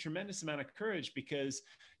takes a tremendous amount of courage, because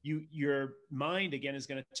your mind again is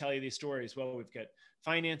going to tell you these stories. Well, we've got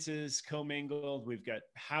finances commingled, we've got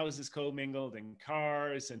houses commingled, and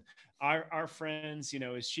cars, and our friends,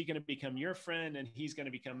 is she going to become your friend and he's going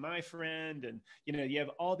to become my friend? And you have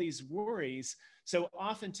all these worries. So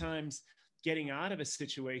oftentimes getting out of a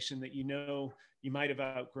situation that you might have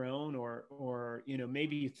outgrown, or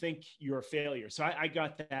maybe you think you're a failure. So I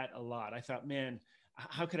got that a lot. I thought, man,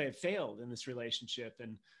 how could I have failed in this relationship?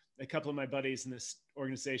 And a couple of my buddies in this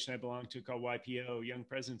organization I belong to called YPO, Young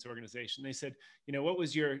Presidents Organization, they said, what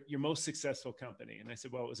was your most successful company? And I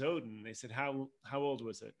said, well, it was Odin. They said, how old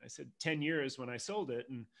was it? I said, 10 years when I sold it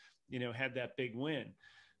and, had that big win.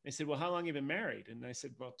 They said, well, how long have you been married? And I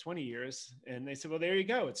said, well, 20 years. And they said, well, there you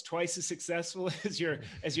go. It's twice as successful as your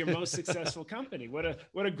most successful company. What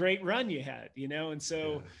a great run you had, And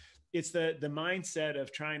so it's the mindset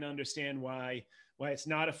of trying to understand why it's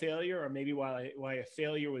not a failure, or maybe why a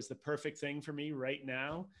failure was the perfect thing for me right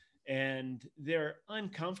now. And they're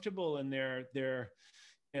uncomfortable, and they're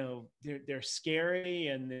scary,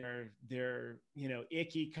 and they're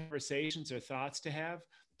icky conversations or thoughts to have,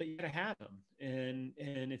 but you gotta have them. And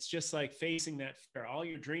it's just like facing that fear. All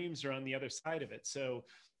your dreams are on the other side of it. So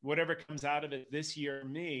whatever comes out of it this year,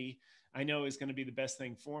 me, I know is going to be the best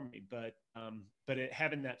thing for me. But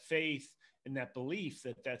having that faith and that belief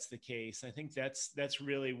that that's the case, I think that's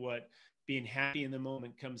really what being happy in the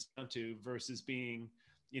moment comes down to, versus being,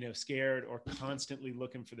 scared or constantly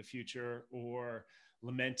looking for the future or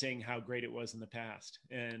lamenting how great it was in the past.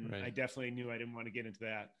 And right. I definitely knew I didn't want to get into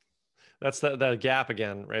that. That's the gap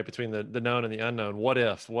again, right? Between the known and the unknown. What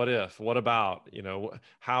if, what about,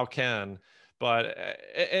 how can, but,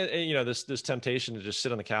 and this temptation to just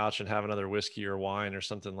sit on the couch and have another whiskey or wine or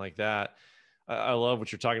something like that. I love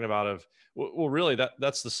what you're talking about of, well, really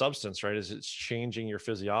that's the substance, right? Is it's changing your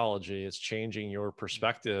physiology. It's changing your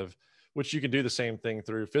perspective, which you can do the same thing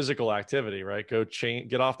through physical activity, right?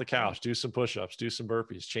 Get off the couch, do some push-ups, do some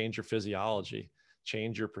burpees, change your physiology,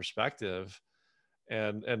 change your perspective,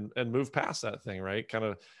 and move past that thing, right? Kind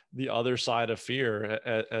of the other side of fear,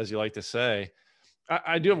 as you like to say.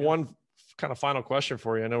 I do have one kind of final question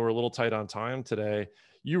for you. I know we're a little tight on time today.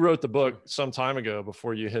 You wrote the book some time ago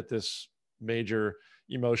before you hit this major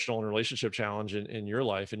emotional and relationship challenge in your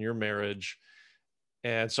life, in your marriage.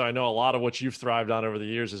 And so I know a lot of what you've thrived on over the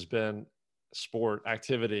years has been sport,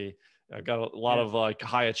 activity. I've got a lot of like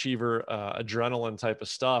high achiever, adrenaline type of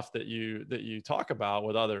stuff that you talk about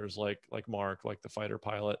with others, like Mark, like the fighter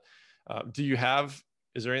pilot.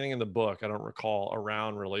 Is there anything in the book, I don't recall,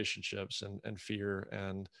 around relationships and fear,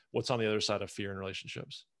 and what's on the other side of fear in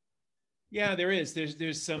relationships? Yeah, there is.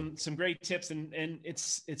 There's some great tips, and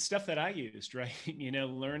it's stuff that I used, right?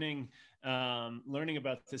 Learning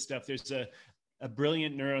about this stuff. There's a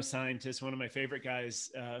brilliant neuroscientist, one of my favorite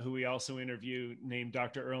guys, who we also interview, named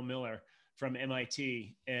Dr. Earl Miller from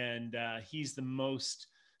MIT, and he's the most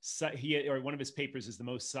one of his papers is the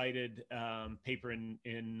most cited paper in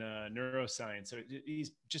neuroscience. So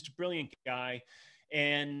he's just a brilliant guy,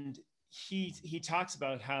 and he talks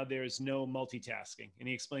about how there's no multitasking, and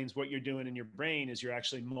he explains what you're doing in your brain is you're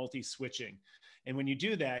actually multi-switching. And when you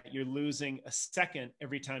do that, you're losing a second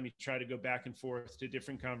every time you try to go back and forth to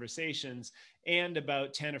different conversations, and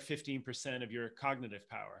about 10 or 15% of your cognitive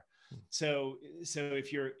power. So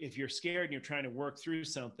if you're scared and you're trying to work through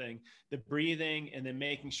something, the breathing and then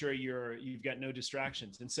making sure you've got no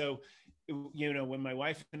distractions. And so, when my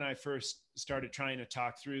wife and I first started trying to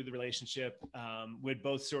talk through the relationship, we'd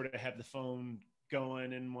both sort of have the phone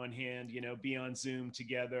going in one hand, be on Zoom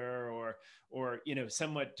together, or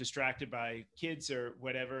somewhat distracted by kids or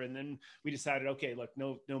whatever. And then we decided, okay, look,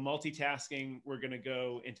 no multitasking. We're going to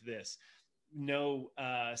go into this. No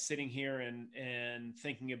sitting here and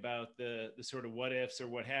thinking about the sort of what ifs or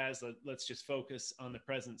what has. Let's just focus on the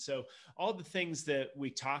present. So all the things that we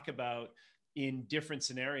talk about in different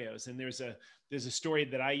scenarios. And there's a story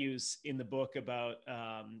that I use in the book about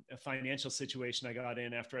a financial situation I got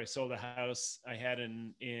in after I sold a house I had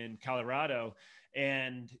in Colorado.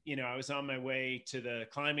 And, I was on my way to the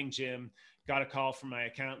climbing gym, got a call from my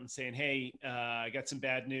accountant saying, hey, I got some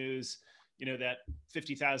bad news. That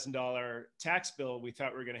 $50,000 tax bill we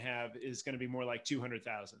thought we were going to have is going to be more like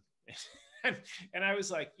 200,000. And I was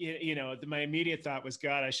like, my immediate thought was,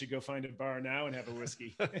 God, I should go find a bar now and have a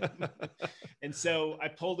whiskey. And so I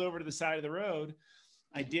pulled over to the side of the road.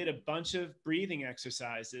 I did a bunch of breathing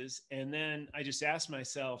exercises. And then I just asked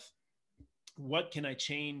myself, what can I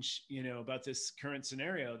change, about this current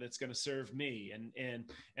scenario that's going to serve me? And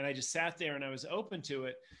I just sat there and I was open to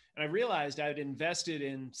it. And I realized I'd invested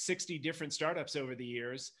in 60 different startups over the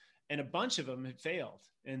years, and a bunch of them had failed.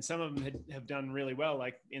 And some of them have done really well,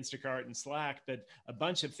 like Instacart and Slack, but a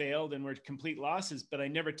bunch have failed and were complete losses, but I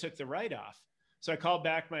never took the write-off. So I called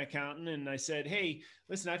back my accountant and I said, hey,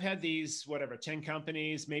 listen, I've had these, 10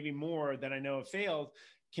 companies, maybe more, that I know have failed.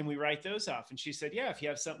 Can we write those off? And she said, yeah, if you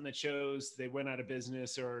have something that shows they went out of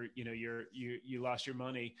business, or, you lost your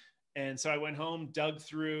money. And so I went home, dug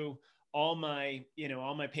through all my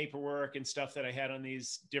paperwork and stuff that I had on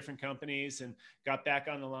these different companies, and got back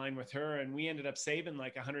on the line with her. And we ended up saving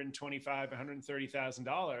like $125,000,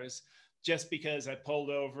 $130,000, just because I pulled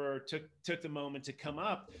over, took the moment to come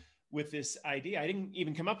up with this idea. I didn't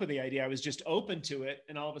even come up with the idea. I was just open to it.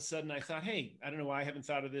 And all of a sudden I thought, hey, I don't know why I haven't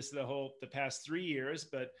thought of this the past 3 years,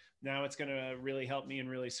 but now it's going to really help me and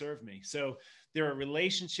really serve me. So there are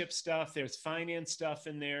relationship stuff, there's finance stuff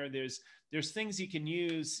in there. There's things you can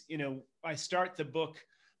use. I start the book,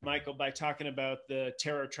 Michael, by talking about the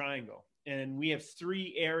terror triangle. And we have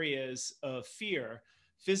 3 areas of fear: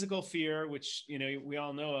 physical fear, which, we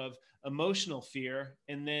all know of, emotional fear,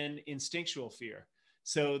 and then instinctual fear.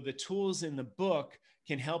 So the tools in the book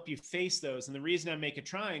can help you face those. And the reason I make a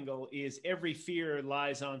triangle is every fear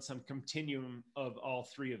lies on some continuum of all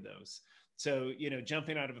 3 of those. So,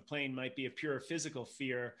 jumping out of a plane might be a pure physical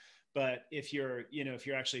fear, but if you're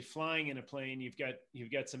actually flying in a plane,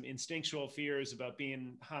 you've got some instinctual fears about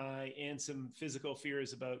being high, and some physical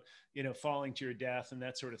fears about, falling to your death and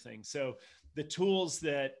that sort of thing. So the tools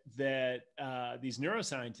that these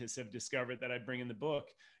neuroscientists have discovered that I bring in the book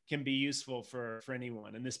can be useful for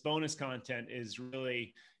anyone. And this bonus content is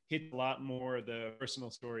really hit a lot more of the personal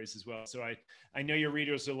stories as well. So I know your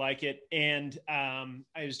readers will like it. And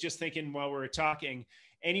I was just thinking while we were talking,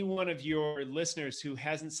 any one of your listeners who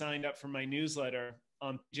hasn't signed up for my newsletter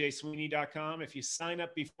on pjsweeney.com, if you sign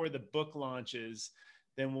up before the book launches,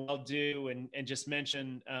 then what I'll do, and just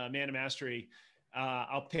mention Man of Mastery,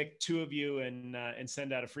 I'll pick 2 of you and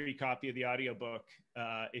send out a free copy of the audiobook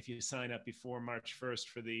if you sign up before March 1st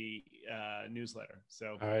for the newsletter.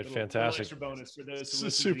 So, all right, fantastic. Little extra bonus for those who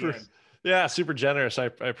listen Super, to the end. yeah, super generous. I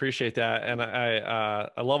appreciate that, and I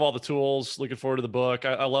love all the tools. Looking forward to the book.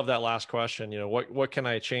 I love that last question. What can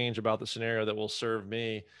I change about the scenario that will serve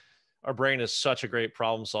me? Our brain is such a great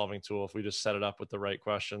problem-solving tool if we just set it up with the right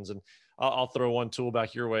questions. And I'll throw one tool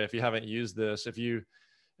back your way if you haven't used this. If you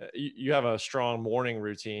have a strong morning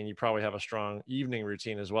routine, you probably have a strong evening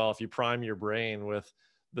routine as well. If you prime your brain with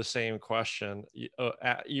the same question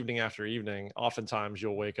evening after evening, oftentimes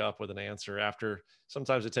you'll wake up with an answer after.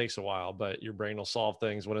 Sometimes it takes a while, but your brain will solve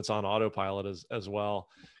things when it's on autopilot as well,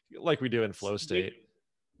 like we do in flow state.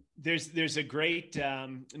 There's a great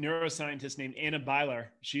neuroscientist named Anna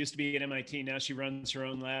Byler. She used to be at MIT. Now she runs her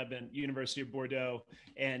own lab at University of Bordeaux.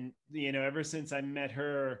 And, ever since I met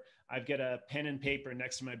her, I've got a pen and paper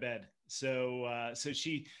next to my bed. So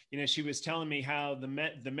she, she was telling me how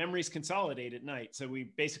the memories consolidate at night. So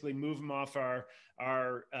we basically move them off our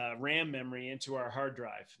RAM memory into our hard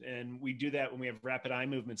drive. And we do that when we have rapid eye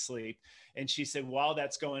movement sleep. And she said, while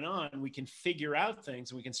that's going on, we can figure out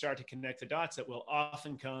things, and we can start to connect the dots that will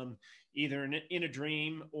often come either in a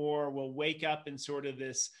dream, or we'll wake up in sort of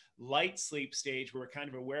this light sleep stage where we're kind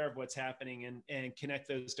of aware of what's happening, and connect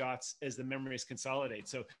those dots as the memories consolidate.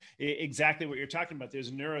 So exactly what you're talking about. There's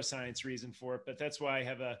a neuroscience reason for it, but that's why I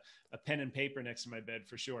have a pen and paper next to my bed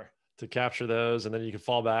for sure. To capture those, and then you can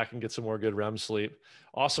fall back and get some more good REM sleep.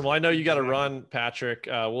 Awesome. Well, I know you got to run, Patrick.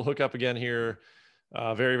 We'll hook up again here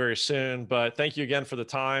very, very soon, but thank you again for the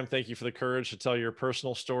time. Thank you for the courage to tell your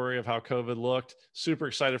personal story of how COVID looked. Super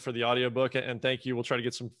excited for the audiobook, and thank you. We'll try to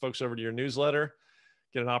get some folks over to your newsletter,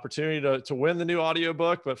 get an opportunity to win the new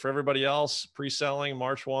audiobook, but for everybody else, pre-selling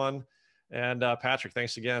March 1. And Patrick,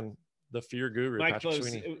 thanks again. The fear guru, Michael, Patrick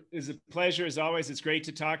Sweeney. it was a pleasure as always. It's great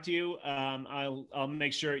to talk to you. I'll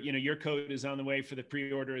make sure your code is on the way for the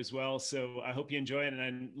pre-order as well. So I hope you enjoy it, and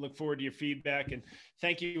I look forward to your feedback. And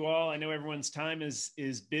thank you all. I know everyone's time is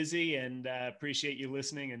busy, and appreciate you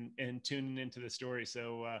listening and tuning into the story.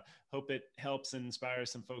 So hope it helps and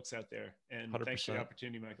inspires some folks out there. And 100%. Thanks for the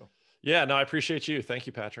opportunity, Michael. Yeah, no, I appreciate you. Thank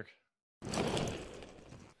you, Patrick.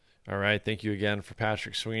 All right, thank you again for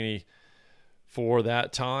Patrick Sweeney for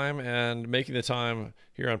that time and making the time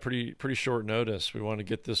here on pretty short notice. We want to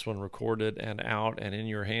get this one recorded and out and in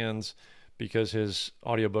your hands because his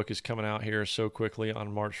audiobook is coming out here so quickly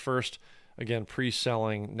on March 1st. Again,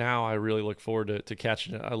 pre-selling now. I really look forward to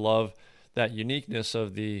catching it. I love that uniqueness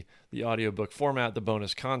of the audiobook format, the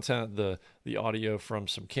bonus content, the audio from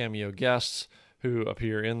some cameo guests who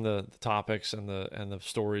appear in the topics and the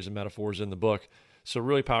stories and metaphors in the book. So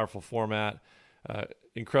really powerful format.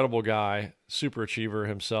 Incredible guy, super achiever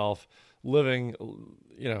himself, living,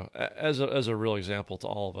 as a real example to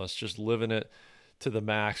all of us, just living it to the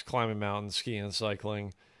max, climbing mountains, skiing,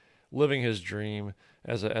 cycling, living his dream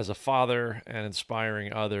as a father and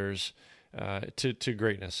inspiring others to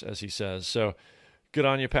greatness, as he says. So good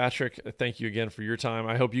on you, Patrick. Thank you again for your time.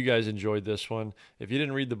 I hope you guys enjoyed this one. If you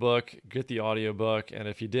didn't read the book, get the audiobook, and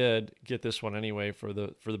if you did, get this one anyway for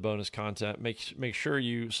the bonus content. Make sure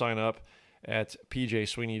you sign up at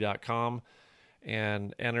pjsweeney.com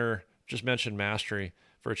and just mention Mastery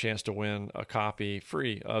for a chance to win a copy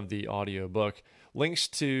free of the audiobook. Links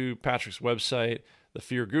to Patrick's website, the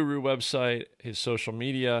Fear Guru website, his social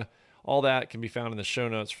media, all that can be found in the show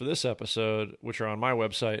notes for this episode, which are on my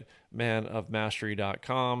website,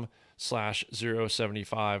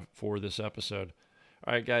 manofmastery.com/075 for this episode.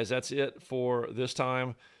 All right, guys, that's it for this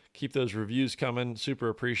time. Keep those reviews coming. Super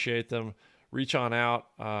appreciate them. Reach on out.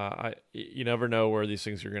 You never know where these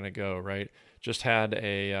things are going to go, right? Just had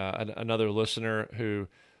another listener who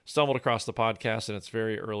stumbled across the podcast in its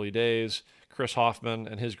very early days, Chris Hoffman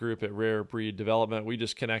and his group at Rare Breed Development. We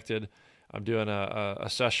just connected. I'm doing a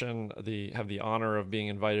session, have the honor of being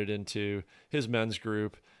invited into his men's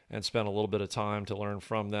group and spend a little bit of time to learn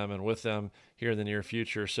from them and with them here in the near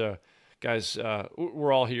future. So, guys,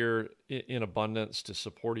 we're all here in abundance to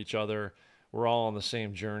support each other. We're all on the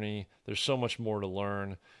same journey. There's so much more to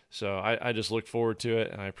learn. So I just look forward to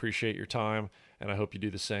it, and I appreciate your time, and I hope you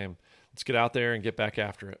do the same. Let's get out there and get back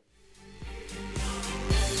after it.